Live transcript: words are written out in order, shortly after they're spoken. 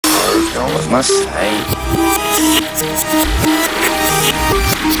Don't look my sight.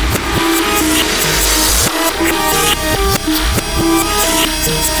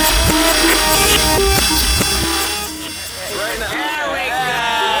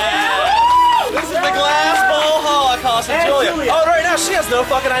 This is the Glassbowl Holocaust in Julia. Oh, right now she has no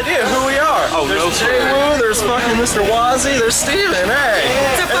fucking idea who we are. Oh, there's no Jay Woo, there's fucking Mr. Wazzy, there's Steven, hey.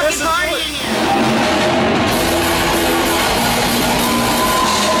 It's a fucking party in here.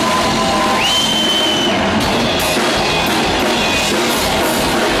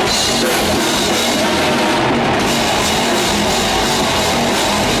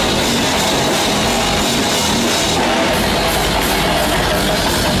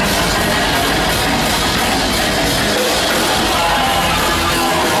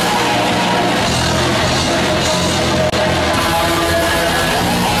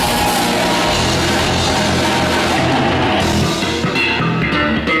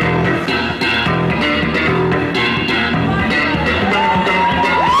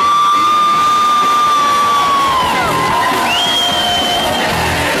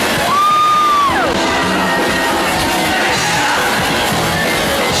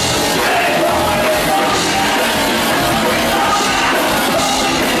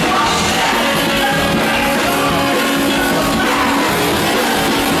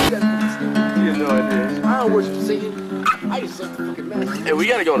 Hey, we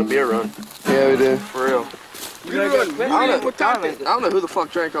gotta go on a beer run. Yeah, we do. For real. I don't know who the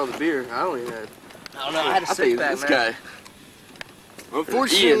fuck drank all the beer. I don't even know. I don't know, I had a six pack, this guy.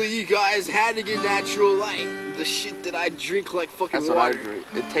 Unfortunately, you guys had to get natural light. The shit that I drink like fucking That's what water. I drink.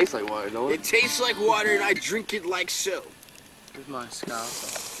 It tastes like water, don't it? It tastes like water and I drink it like so. Here's my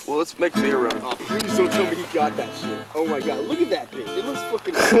ScRouNGe. Well, let's make beer run. Oh, please don't tell me he got that shit. Oh my god, look at that thing. It looks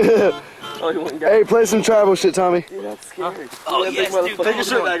fucking Oh, you want to Hey, play some tribal shit, Tommy. Dude, that's scary. Oh, yes, dude. Take your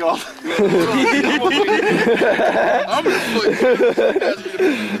shirt back off. I'm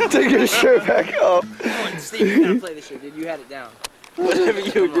gonna take your shirt back off. Come on, Steve, you gotta play this shit, dude. You had it down. Whatever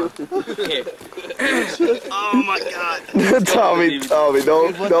you do. Here. Oh my god. Tommy,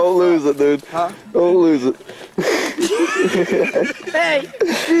 don't lose it, dude. Huh? Don't lose it. Hey,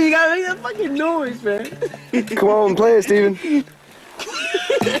 dude, you gotta make that fucking noise, man. Come on, play it, Steven.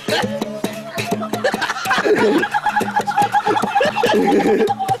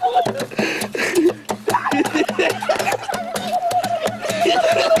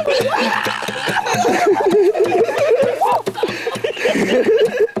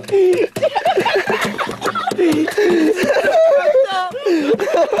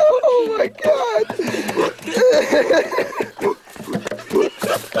 Oh my god.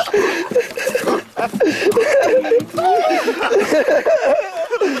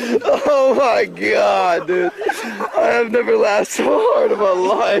 Oh my god, dude. I have never laughed so hard in my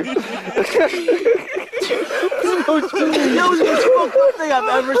life. Yo, it's the most fucked thing I've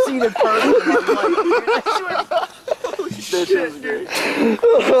ever seen in person in my life.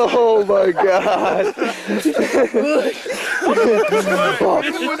 Oh my god.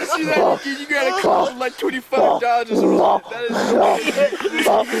 You want to see that again? You gotta cost like $25 or something.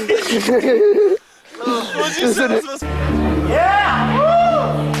 Yeah!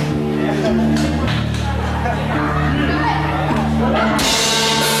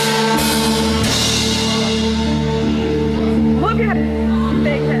 Look at it!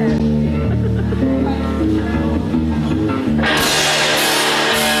 Big head.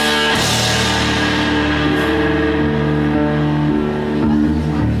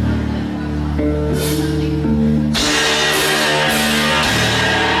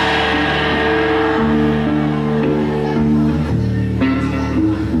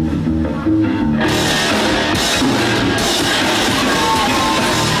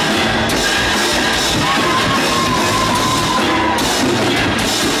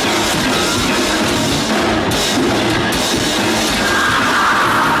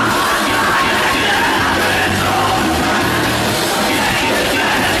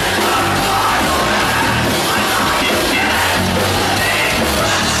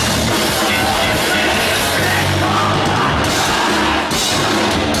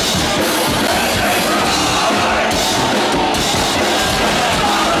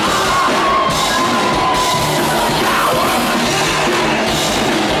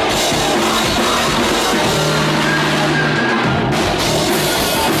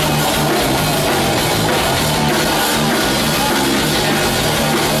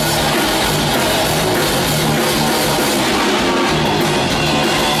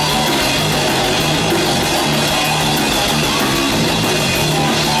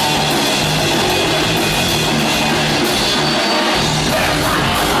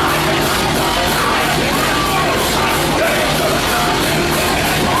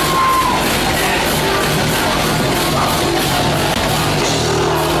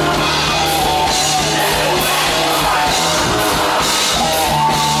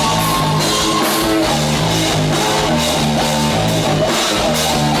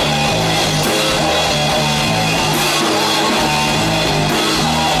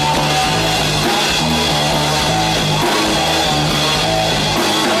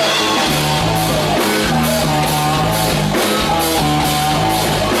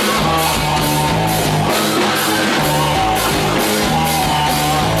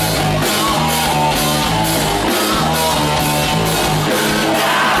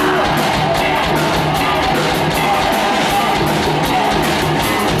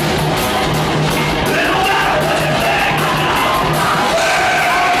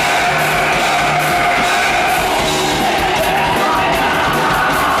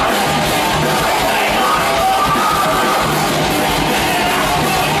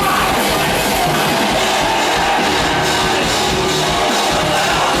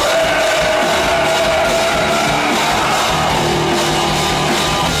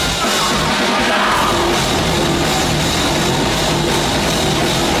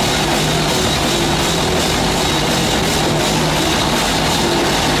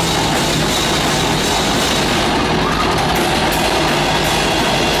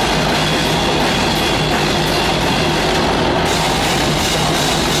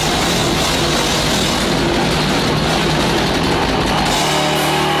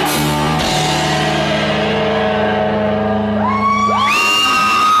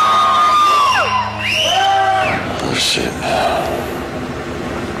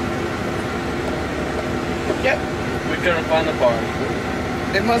 behind the bar.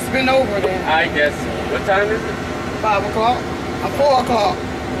 It must have been over then. I guess so. What time is it? 5 o'clock. 4 o'clock. 4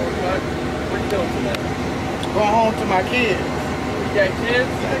 o'clock? What are you doing tonight? Going home to my kids. You got kids?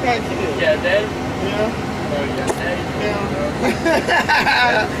 I got kids. Yeah, Dad? Yeah. Oh, yeah, Dad? Yeah.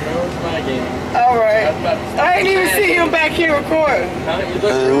 That my game. All right. I ain't even see him back here recording. Huh? You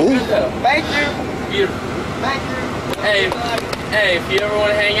look real good though. Thank you. Beautiful. Thank you. Hey, if you ever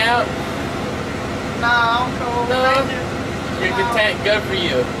want to hang out, No, thank you. you're content. Good for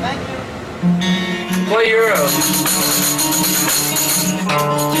you. Thank you. Play Euro.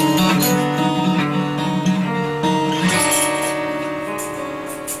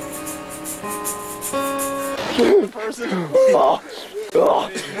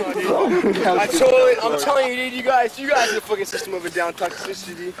 I'm telling you, dude, you guys are the fucking system of a down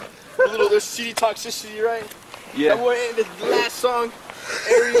toxicity. There's CD toxicity, right? Yeah. That one, the last song,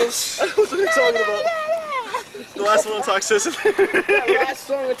 Aerials. That's what they're talking about. The last one on toxicity. That last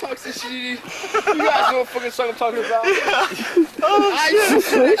song of toxicity. You guys know what fucking song I'm talking about. I used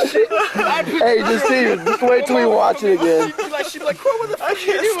to do that shit. Hey, just wait till we watch it again. She'd be like, Crow, what the fuck are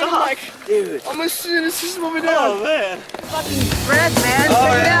you doing? I'm like, dude, I'm gonna see this system of a down. Oh man. Bread, man.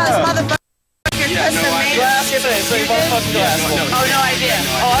 Check it out. This motherfucker custom made. Oh, no idea.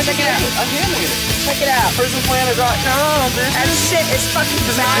 Oh, check it out. Check it out. PrisonPlanet.com, bitch. That shit is fucking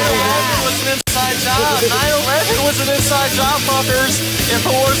 9/11 was an inside job. 9/11 was an inside job, fuckers.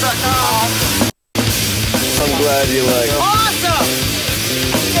 Infowars.com. I'm glad you like.